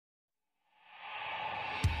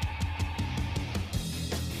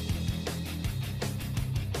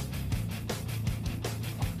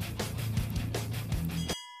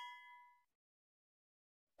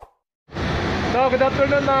So, good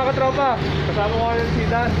afternoon mga katropa. Kasama ko ngayon si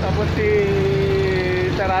Dan, tapos si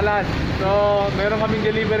Sir Alan. So, meron kaming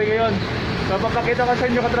delivery ngayon. So, papakita ko sa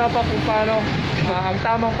inyo katropa kung paano ang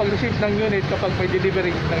tamang pag-receive ng unit kapag may delivery.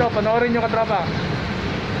 So, panoorin nyo katropa.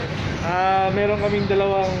 Meron kaming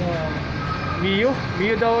dalawang Mio.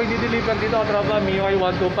 Mio daw i-deliver dito katropa, Mio ay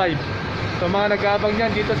 125. So, mga nag-aabang dyan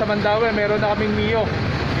dito sa Mandaue, meron na kaming Mio.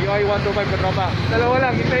 Mio ay 125 katropa. Dalawa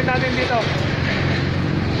lang, hintayin natin dito.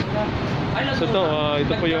 So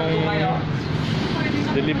ito po yung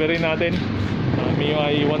delivery natin, Mio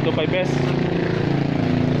ay 125S.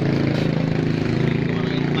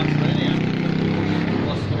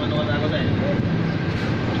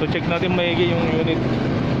 So check natin maigi yung unit.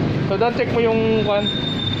 So dan check mo yung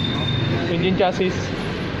engine chassis.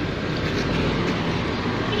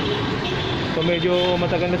 So medyo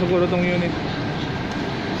matagal na siguro tong unit.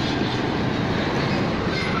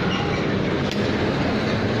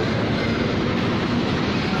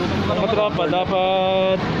 Mga tropa,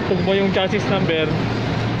 dapat tugmo yung chassis number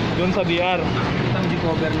dun sa DR.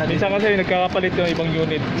 Minsan kasi nagkakapalit yung ibang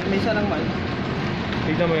unit. Minsan lang man.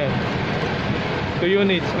 Tignan mo yan. 2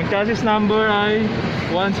 units. Ang chassis number ay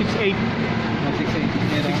 168.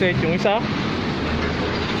 168. Yung isa?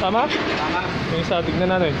 Tama? Tama. Yung isa, tignan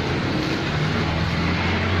natin.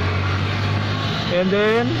 And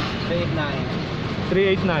then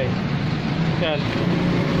 389. Yan.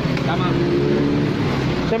 Tama.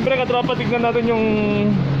 Siyempre katropa, tignan natin yung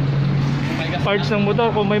parts ng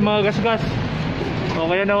motor kung may mga gasgas o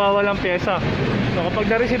kaya nawawalang pyesa. So kapag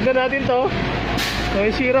na-receive na natin to, may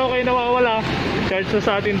sira o kaya nawawala, charge na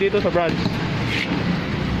sa atin dito sa branch.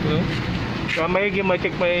 Kaya maigi,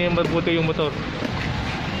 ma-check mabuti yung motor.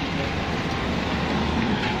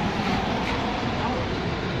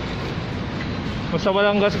 Basta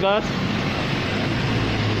walang gasgas,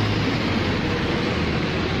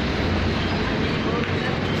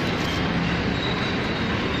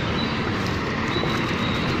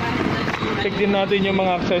 check din natin yung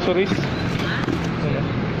mga accessories.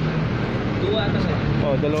 Dua ata sir.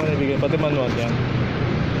 Oh, dalawa na ibigay, pati manual yan.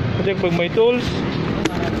 Check pag may tools,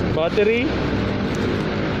 battery,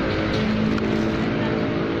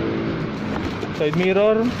 side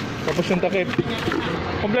mirror, tapos yung takip.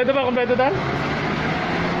 Kompleto ba? Kompleto Dan?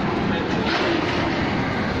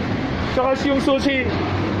 Tsaka yung susi.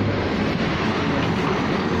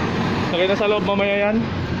 Lagay na sa loob mamaya yan.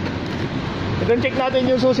 Then check natin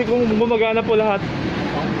yung susi kung gumagana po lahat.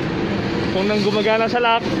 Kung nang gumagana sa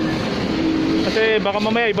lock, kasi baka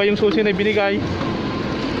mamaya iba yung susi na binigay.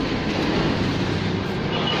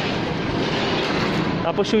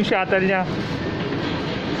 Tapos yung shuttle nya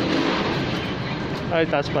ay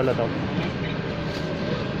taas pala to.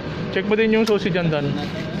 Check mo din yung susi dyan Dan.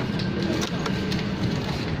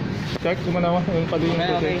 Check, gumanawa yung pali yung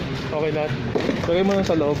susi. Okay lahat. Lagay mo na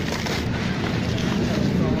sa loob.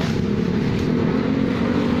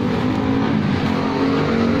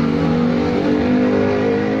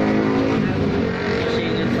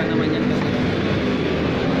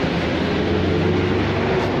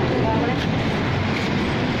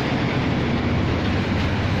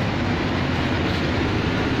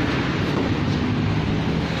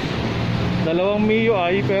 Dalawang Mio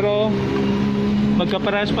ay pero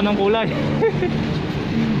magkaparehas pa ng kulay.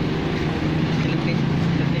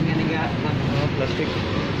 Plastic.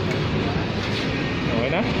 Okay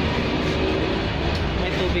na?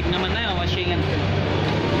 May tubig naman na yun, wasingan.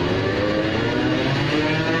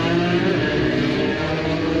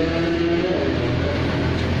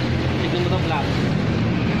 Tignan mo itong black.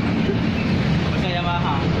 Basta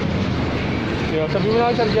Yamaha. Sabi mo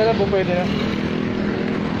lang sarjana po pwede na.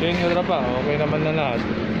 Yung nyo pa, okay naman na lahat.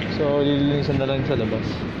 So lilinisan na lang sa labas.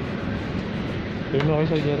 Sabi mo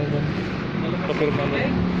kayo sarjana dyan. Kapirma na.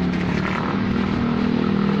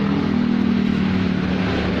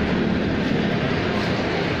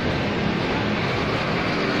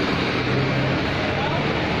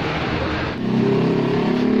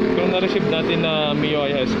 Na-receive natin na Mio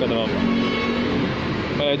IS ka naman.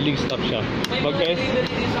 May idling stop siya. Mag S,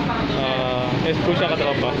 S po siya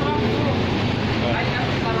katropa.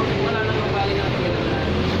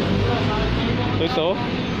 So ito,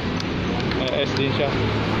 S din siya.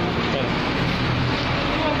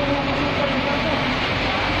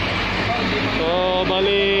 So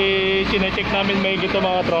bali, chinecheck namin may gito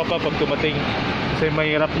mga tropa pag tumating. Kasi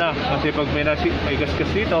mahirap na. Kasi pag may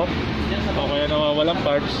gasgas dito, o kaya nawawalang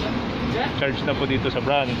parts, charge na po dito sa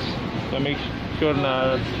branch. So make sure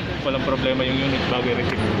na walang problema yung unit bago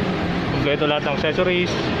i-receive. Kompleto lahat ng accessories,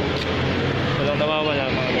 walang nawawala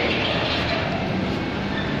mga ganun.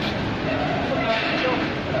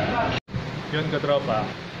 Yun katropa,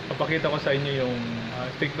 papakita ko sa inyo yung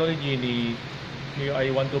technology ni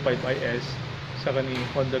MIUI 125IS sa ni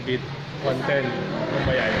Honda Beat 110 yung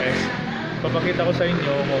may IS. Papakita ko sa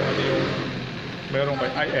inyo kung ano yung merong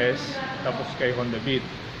may IS tapos kay Honda Beat.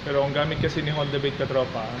 Pero ang gamit kasi ni Honda Beat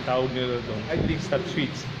katropa, ang tawag nila doon ay idling stop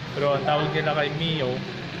switch. Pero ang tawag nila kay Mio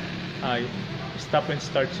ay stop and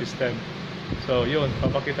start system. So yun,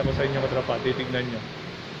 papakita ko sa inyo katropa, titignan nyo.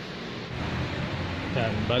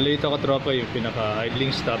 Yan, bali ito katropa yung pinaka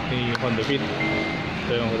idling stop ni Honda Beat.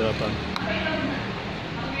 Ito yung katropa.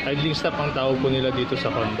 Idling stop ang tawag po nila dito sa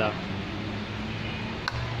Honda.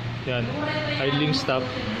 Yan, idling stop.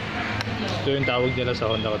 Ito yung tawag nila sa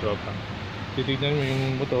Honda katropa. Titignan mo yung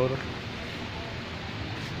motor.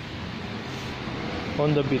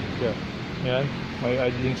 Honda Beat. Yan, may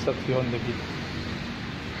idling stop si Honda Beat.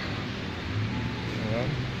 Yan.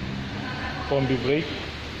 Combi brake.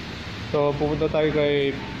 So pupunta tayo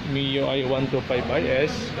kay MIUI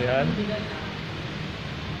 125IS. Ayan.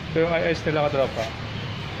 So yung IS nila katropa,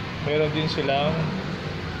 meron din silang,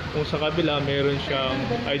 kung sa kabila meron siyang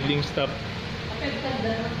idling stop.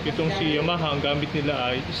 Itong si Yamaha, ang gamit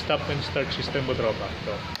nila ay stop and start system katropa.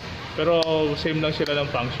 So, pero same lang sila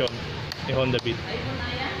ng function ni Honda Beat.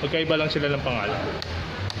 Magkaiba lang sila ng pangalan.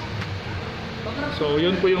 So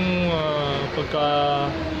yun po yung pagka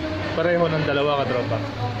pareho ng dalawa katropa.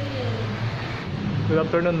 Good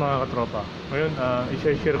afternoon mga katropa. Ngayon,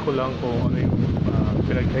 i-share ko lang kung ano yung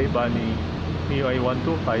pinagkaiba ni MIUI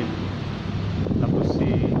 125 tapos si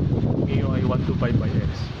MIUI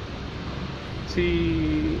 125IS. Si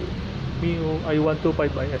MIUI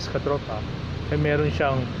 125IS katropa ay meron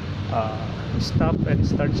siyang stop and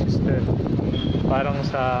start system. Parang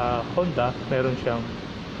sa Honda, meron siyang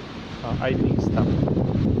idling stop.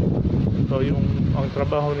 So yung ang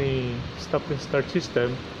trabaho ni stop and start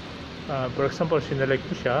system, for example, sinelect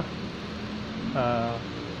ko siya,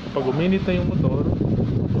 kapag uminit na yung motor,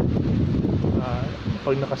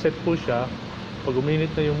 pag nakaset po siya, pag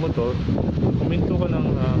uminit na yung motor, kuminto ka ng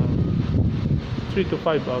 3 to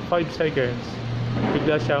 5 seconds,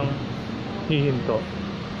 bigla siyang hihinto.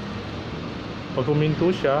 Pag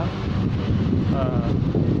huminto siya,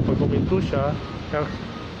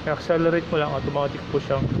 i-accelerate mo lang, automatic po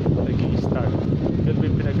siyang nag-i-start. Yun po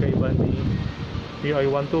yung pinagkaiba ni MIUI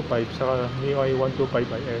 125 sa MIUI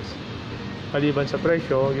 125IS. Maliban sa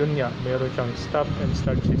presyo, yun nga, meron siyang stop and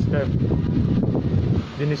start system.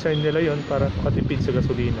 Dinesign nila yun para makatipid sa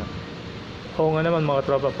gasolina. Oo nga naman mga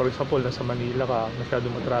tropa, for example, nasa Manila ka, masyado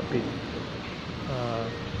matraffic,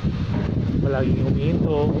 palaging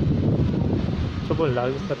humihinto. So po,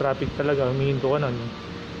 lagi sa traffic talaga, humihinto ka na,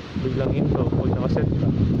 biglang hinto, pag nakaset ka.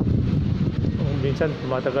 Minsan,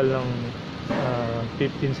 tumatagal ng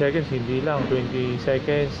 15 seconds, hindi lang, 20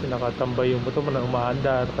 seconds, nakatambay yung motor mo na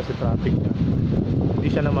umaandar kasi traffic na. Hindi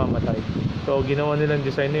siya namamatay. So, ginawa nilang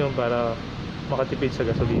design na yun para makatipid sa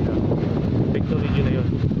gasolina. Technology na yun,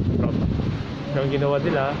 tropa. Yung ginawa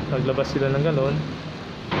nila, naglabas sila ng ganon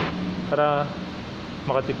para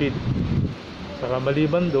makatipid. Saka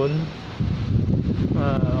maliban doon,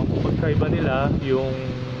 ang pagkaiba nila yung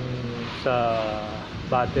sa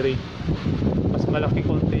battery. Mas malaki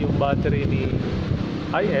konti yung battery ni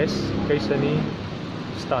IS kaysa ni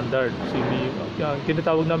standard.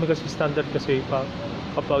 Tinatawag namin kasi standard kasi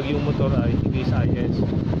kapag yung motor ay hindi sa IS.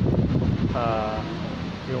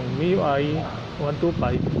 Yung MIUI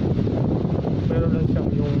 125, meron lang siyang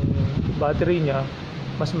yung battery niya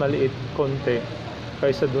mas maliit konti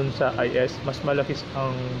kaysa dun sa IS. Mas malaki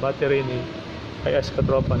ang battery ni IS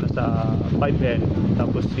katropa na sa 5L,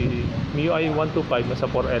 tapos si MIUI 125 nasa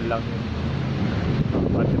 4L lang yung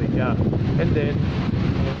battery niya. And then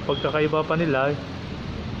pagkakaiba pa nila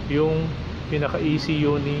yung pinaka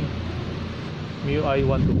ECU ni MIUI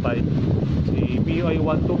 125. Si MIUI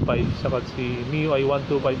 125 saka si MIUI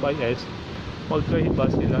 125IS, magkaiba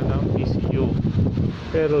sila ng ECU.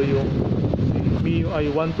 Pero yung si MIUI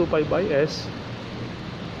 125IS,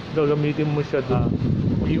 gagamitin mo siya doon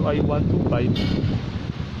MIUI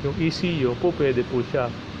 125, yung ECU po pwede po siya.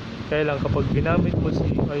 Kaya lang kapag ginamit mo si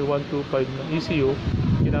MIUI 125 na ECU,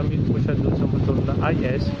 ginamit mo siya doon sa motor na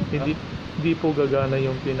IS, hindi po gagana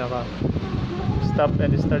yung pinaka stop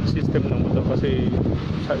and start system ng motor, kasi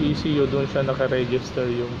sa ECU doon siya naka-register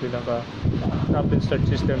yung pinaka stop and start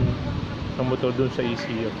system ng motor doon sa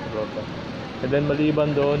ECU. And then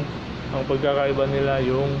maliban doon, ang pagkakaiba nila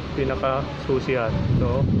yung pinaka susihan.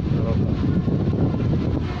 So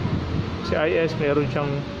si IS meron siyang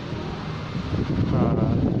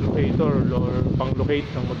locator or pang-locate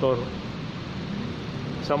ng motor.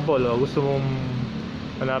 Example, gusto mong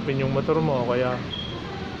hanapin yung motor mo, kaya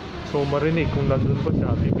So marinig kung nandun pa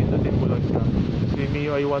siya, pipindutin mo lang siya. Si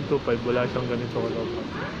MIUI 125 wala siyang ganito kaloka.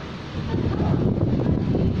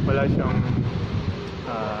 Wala siyang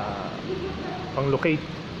pang-locate.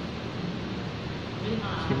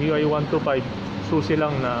 Si MIUI 125 susi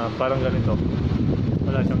lang na parang ganito.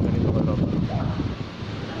 Wala siyang ganito kaloka.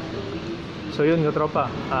 So yun katropa,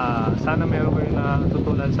 sana meron kayo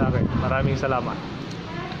natutunan sa akin. Maraming salamat.